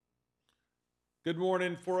Good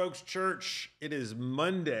morning, Four Oaks Church. It is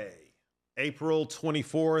Monday, April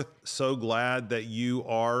 24th. So glad that you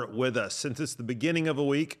are with us. Since it's the beginning of a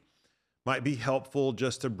week, might be helpful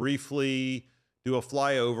just to briefly do a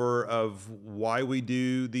flyover of why we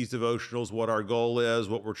do these devotionals, what our goal is,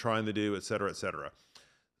 what we're trying to do, et cetera, et cetera.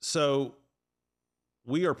 So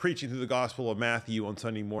we are preaching through the Gospel of Matthew on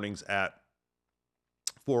Sunday mornings at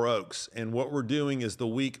Four Oaks. And what we're doing is the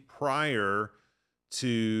week prior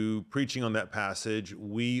to preaching on that passage,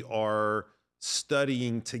 we are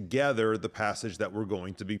studying together the passage that we're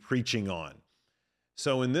going to be preaching on.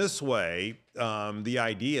 So in this way, the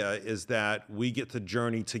idea is that we get to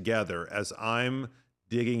journey together as I'm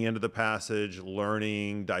digging into the passage,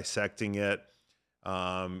 learning, dissecting it,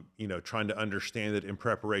 trying to understand it in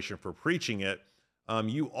preparation for preaching it.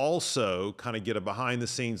 You also kind of get a behind the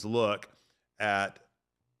scenes look at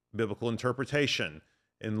biblical interpretation.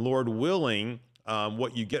 And Lord willing,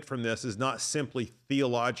 what you get from this is not simply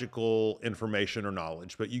theological information or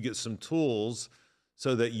knowledge, but you get some tools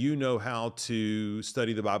so that you know how to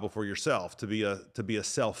study the Bible for yourself, to be a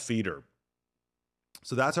self-feeder.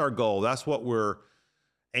 So that's our goal. That's what we're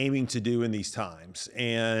aiming to do in these times.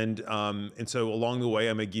 And so along the way,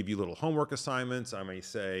 I may give you little homework assignments. I may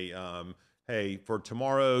say, hey, for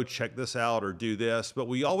tomorrow, check this out or do this. But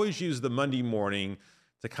we always use the Monday morning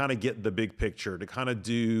to kind of get the big picture, to kind of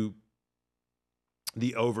do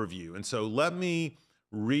the overview. And so let me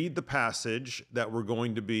read the passage that we're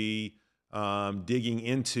going to be digging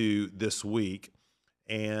into this week.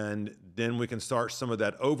 And then we can start some of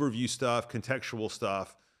that overview stuff, contextual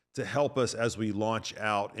stuff, to help us as we launch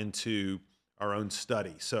out into our own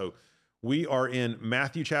study. So we are in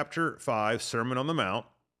Matthew chapter 5, Sermon on the Mount.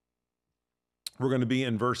 We're going to be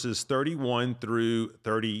in verses 31 through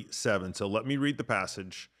 37. So let me read the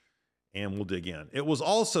passage and we'll dig in. It was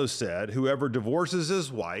also said, whoever divorces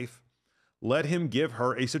his wife, let him give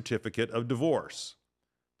her a certificate of divorce.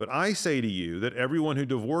 But I say to you that everyone who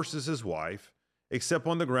divorces his wife, except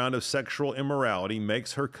on the ground of sexual immorality,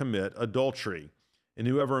 makes her commit adultery. And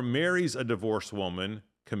whoever marries a divorced woman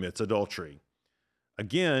commits adultery.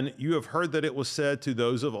 Again, you have heard that it was said to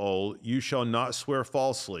those of old, you shall not swear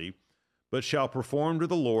falsely, but shall perform to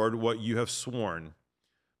the Lord what you have sworn.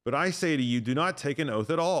 But I say to you, do not take an oath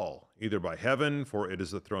at all, either by heaven, for it is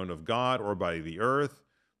the throne of God, or by the earth,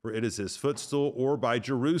 for it is his footstool, or by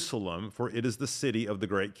Jerusalem, for it is the city of the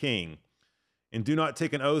great king. And do not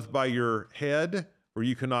take an oath by your head, for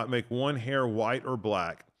you cannot make one hair white or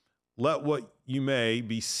black. Let what you may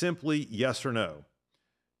be simply yes or no.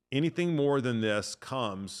 Anything more than this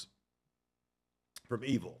comes from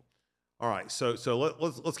evil. All right, so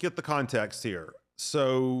let's get the context here.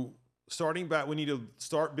 So starting back, we need to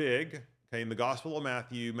start big. Okay, in the Gospel of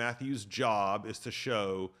Matthew, Matthew's job is to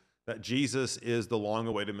show that Jesus is the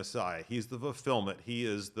long-awaited Messiah. He's the fulfillment. He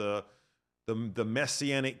is the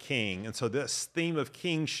messianic king. And so this theme of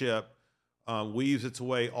kingship weaves its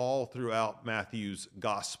way all throughout Matthew's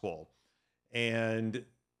gospel. And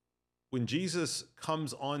when Jesus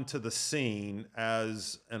comes onto the scene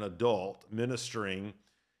as an adult ministering,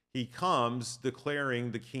 he comes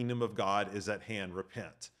declaring the kingdom of God is at hand.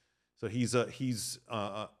 Repent. So he's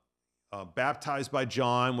baptized by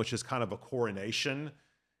John, which is kind of a coronation.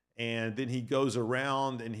 And then he goes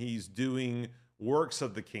around and he's doing works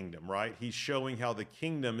of the kingdom, right? He's showing how the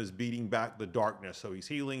kingdom is beating back the darkness. So he's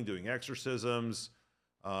healing, doing exorcisms,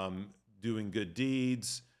 doing good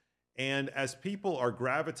deeds. And as people are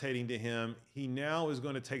gravitating to him, he now is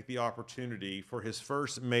going to take the opportunity for his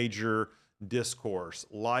first major discourse,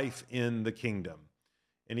 life in the kingdom.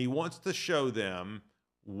 And he wants to show them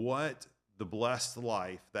what the blessed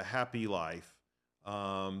life, the happy life,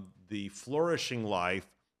 the flourishing life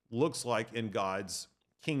looks like in God's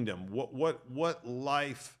kingdom. What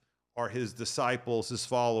life are his disciples, his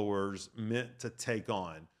followers meant to take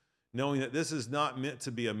on? Knowing that this is not meant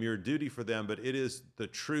to be a mere duty for them, but it is the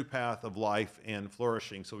true path of life and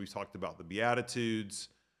flourishing. So we've talked about the Beatitudes.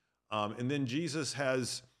 And then Jesus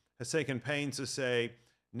has taken pains to say,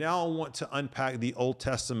 now I want to unpack the Old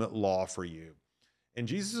Testament law for you. And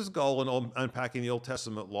Jesus' goal in unpacking the Old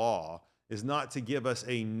Testament law is not to give us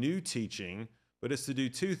a new teaching, but it's to do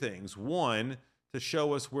two things. One, to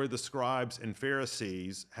show us where the scribes and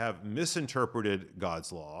Pharisees have misinterpreted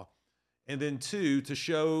God's law. And then two, to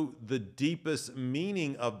show the deepest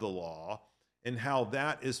meaning of the law and how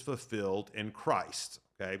that is fulfilled in Christ.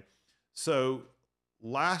 Okay. So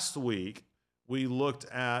last week, we looked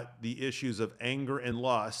at the issues of anger and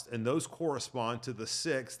lust, and those correspond to the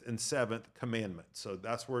 6th and 7th commandment. So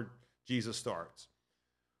that's where Jesus starts.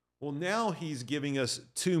 Well, now he's giving us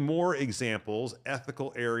two more examples,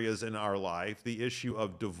 ethical areas in our life, the issue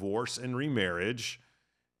of divorce and remarriage,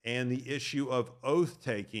 and the issue of oath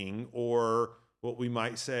taking, or what we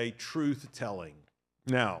might say, truth telling.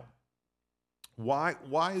 Now, why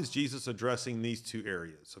is Jesus addressing these two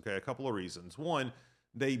areas? Okay, a couple of reasons. One,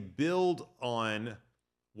 they build on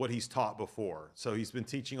what he's taught before. So he's been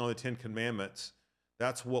teaching on the Ten Commandments.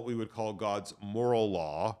 That's what we would call God's moral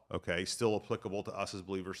law, okay, still applicable to us as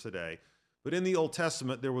believers today. But in the Old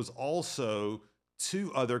Testament, there was also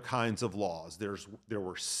two other kinds of laws. There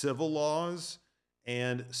were civil laws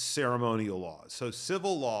and ceremonial laws. So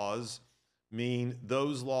civil laws mean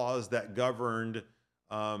those laws that governed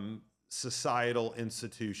societal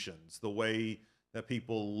institutions, the way that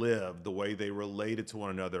people lived, the way they related to one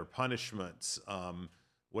another, punishments,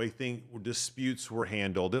 way disputes were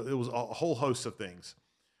handled. It was a whole host of things.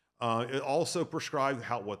 It also prescribed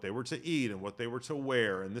what they were to eat and what they were to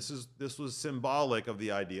wear, and this was symbolic of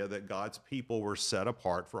the idea that God's people were set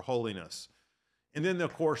apart for holiness. And then,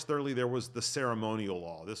 of course, thirdly, there was the ceremonial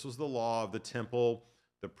law. This was the law of the temple,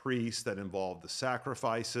 the priests, that involved the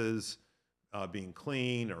sacrifices, being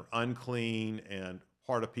clean or unclean, and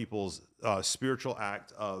part of people's spiritual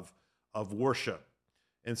act of worship.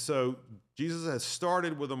 And so Jesus has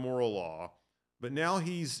started with a moral law, but now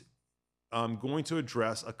he's going to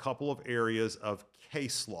address a couple of areas of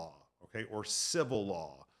case law, okay, or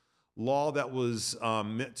civil law that was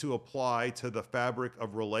meant to apply to the fabric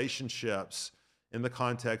of relationships in the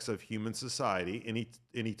context of human society.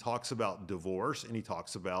 And he talks about divorce, and he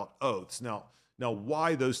talks about oaths. Now,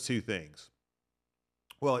 why those two things?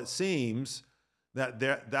 Well, it seems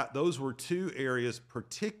that those were two areas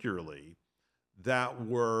particularly that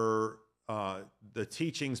were the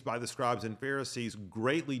teachings by the scribes and Pharisees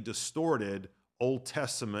greatly distorted Old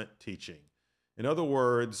Testament teaching. In other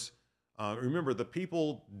words, remember, the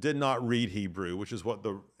people did not read Hebrew, which is what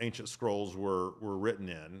the ancient scrolls were written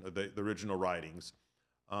in, the original writings,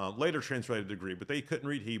 later translated to Greek, but they couldn't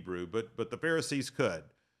read Hebrew, but the Pharisees could.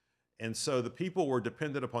 And so the people were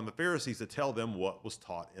dependent upon the Pharisees to tell them what was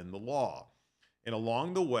taught in the law. And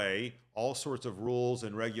along the way, all sorts of rules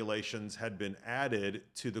and regulations had been added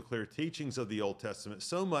to the clear teachings of the Old Testament,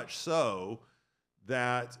 so much so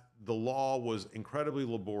that the law was incredibly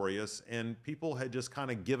laborious, and people had just kind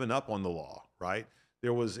of given up on the law, right? It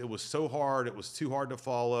was so hard, it was too hard to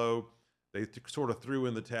follow. They sort of threw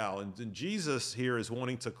in the towel. And Jesus here is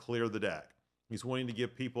wanting to clear the deck. He's wanting to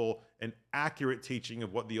give people an accurate teaching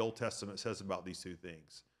of what the Old Testament says about these two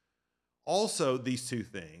things. Also, these two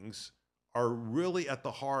things are really at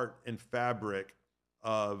the heart and fabric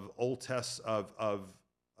of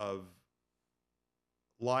of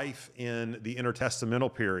life in the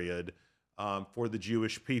intertestamental period for the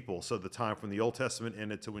Jewish people. So the time from the Old Testament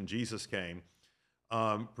ended to when Jesus came,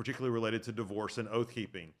 particularly related to divorce and oath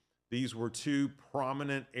keeping. These were two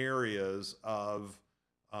prominent areas of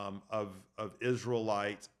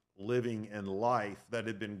Israelite living and life that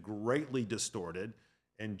had been greatly distorted,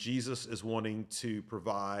 and Jesus is wanting to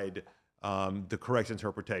provide the correct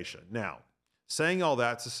interpretation. Now, saying all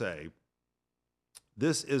that to say,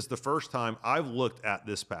 this is the first time I've looked at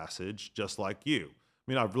this passage just like you.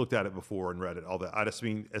 I mean, I've looked at it before and read it, all that. I just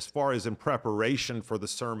mean, as far as in preparation for the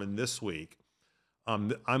sermon this week,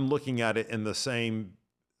 I'm looking at it in the same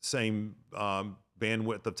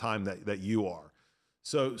bandwidth of time that you are.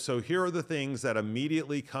 So here are the things that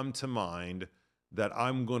immediately come to mind that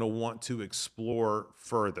I'm going to want to explore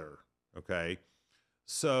further, okay?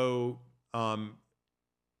 So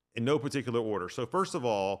in no particular order. So first of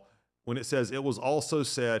all, when it says, it was also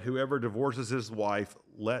said, whoever divorces his wife,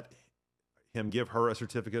 let him give her a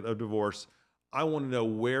certificate of divorce. I want to know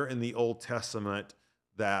where in the Old Testament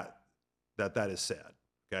that is said,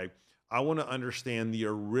 okay? I want to understand the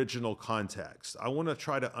original context. I want to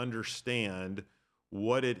try to understand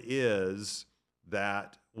what it is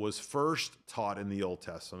that was first taught in the Old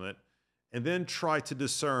Testament, and then try to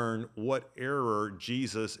discern what error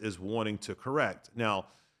Jesus is wanting to correct. Now,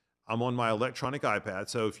 I'm on my electronic iPad,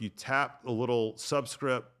 so if you tap a little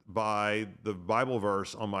subscript by the Bible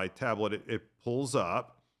verse on my tablet, it pulls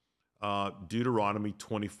up Deuteronomy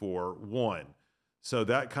 24:1. So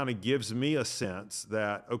that kind of gives me a sense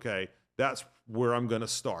that, okay, that's where I'm going to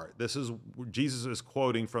start. This is Jesus is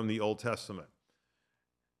quoting from the Old Testament.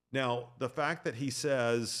 Now, the fact that he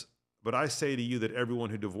says, but I say to you that everyone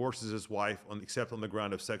who divorces his wife except on the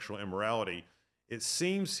ground of sexual immorality, it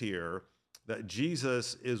seems here that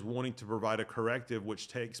Jesus is wanting to provide a corrective which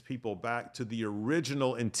takes people back to the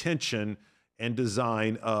original intention and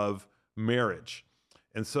design of marriage.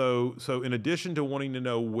 And so in addition to wanting to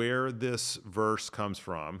know where this verse comes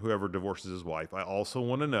from, whoever divorces his wife, I also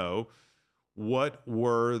want to know what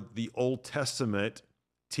were the Old Testament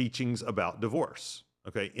teachings about divorce,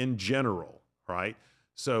 okay, in general, right?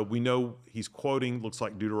 So we know he's quoting, looks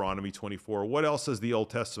like Deuteronomy 24. What else does the Old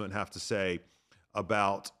Testament have to say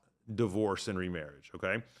about divorce and remarriage,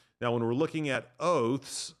 okay? Now, when we're looking at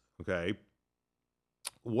oaths, okay,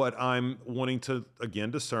 what I'm wanting to,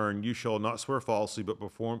 again, discern, you shall not swear falsely, but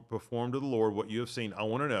perform to the Lord what you have seen. I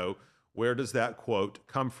want to know, where does that quote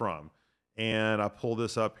come from? And I pull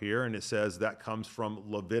this up here, and it says that comes from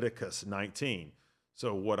Leviticus 19.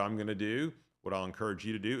 So what I'm going to do, what I'll encourage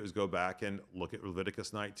you to do, is go back and look at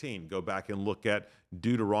Leviticus 19. Go back and look at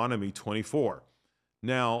Deuteronomy 24.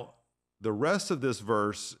 Now, the rest of this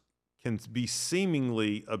verse can be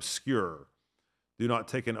seemingly obscure. Do not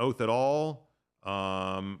take an oath at all,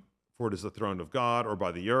 for it is the throne of God, or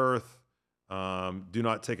by the earth. Do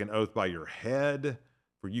not take an oath by your head,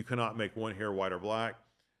 for you cannot make one hair white or black.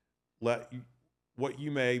 Let what you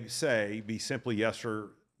may say be simply yes or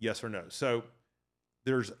no. So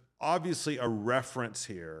there's obviously a reference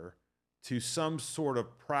here to some sort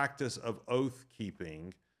of practice of oath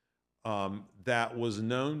keeping that was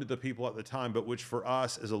known to the people at the time, but which for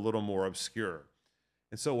us is a little more obscure.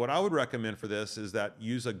 And so what I would recommend for this is that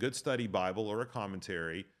use a good study Bible or a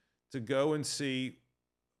commentary to go and see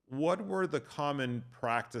what were the common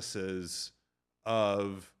practices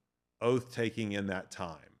of oath taking in that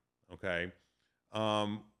time, okay?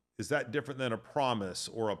 Is that different than a promise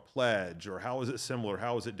or a pledge, or how is it similar?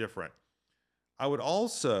 How is it different? I would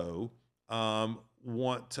also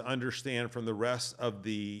want to understand from the rest of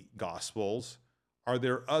the Gospels, are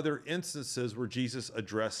there other instances where Jesus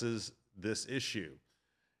addresses this issue?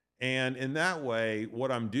 And in that way,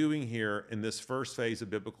 what I'm doing here in this first phase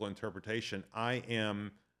of biblical interpretation, I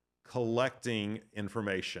am collecting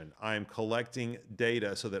information. I am collecting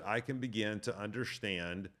data so that I can begin to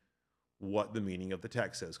understand what the meaning of the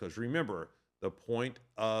text is. Because remember, the point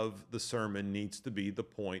of the sermon needs to be the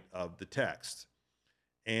point of the text.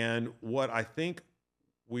 And what I think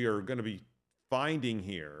we are going to be finding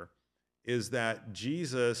here is that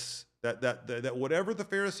Jesus, that whatever the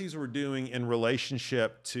Pharisees were doing in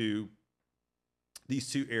relationship to these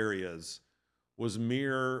two areas was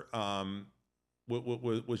mere,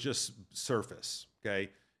 was just surface,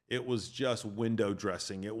 okay? It was just window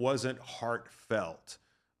dressing. It wasn't heartfelt.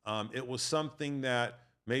 It was something that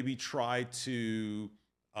maybe tried to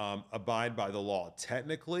abide by the law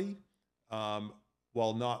technically,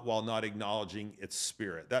 while not acknowledging its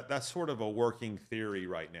spirit. That's sort of a working theory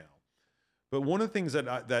right now. But one of the things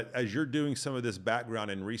that as you're doing some of this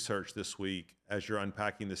background and research this week, as you're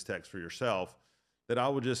unpacking this text for yourself, that I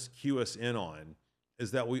would just cue us in on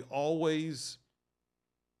is that we always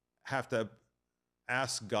have to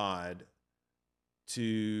ask God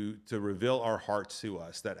to reveal our hearts to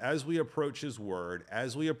us, that as we approach his word,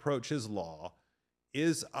 as we approach his law,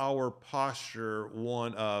 is our posture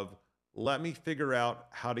one of, let me figure out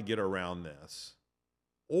how to get around this?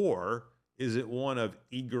 Or is it one of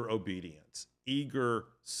eager obedience, eager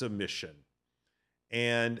submission?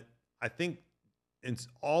 And I think in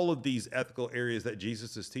all of these ethical areas that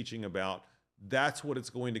Jesus is teaching about, that's what it's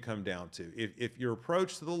going to come down to. If your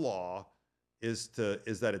approach to the law is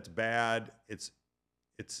that it's bad, it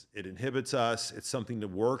inhibits us, it's something to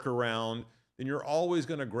work around, then you're always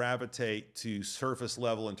going to gravitate to surface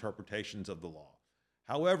level interpretations of the law.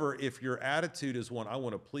 However, if your attitude is one, I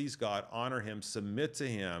want to please God, honor him, submit to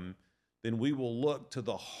him, then we will look to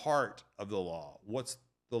the heart of the law. What's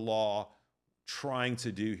the law trying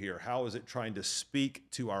to do here? How is it trying to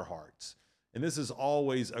speak to our hearts? And this is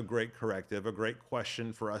always a great corrective, a great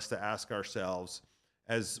question for us to ask ourselves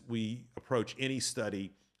as we approach any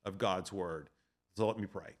study of God's word. So let me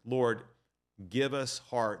pray. Lord, give us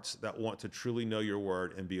hearts that want to truly know your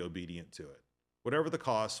word and be obedient to it, whatever the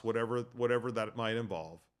cost, whatever that might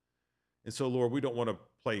involve. And so, Lord, we don't want to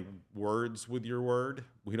play words with your word.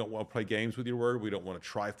 We don't want to play games with your word. We don't want to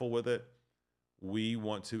trifle with it. We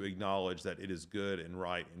want to acknowledge that it is good and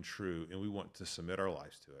right and true, and we want to submit our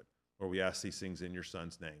lives to it. Lord, we ask these things in your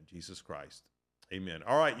son's name, Jesus Christ. Amen.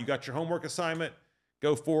 All right, you got your homework assignment.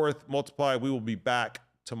 Go forth, multiply. We will be back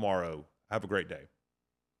tomorrow. Have a great day.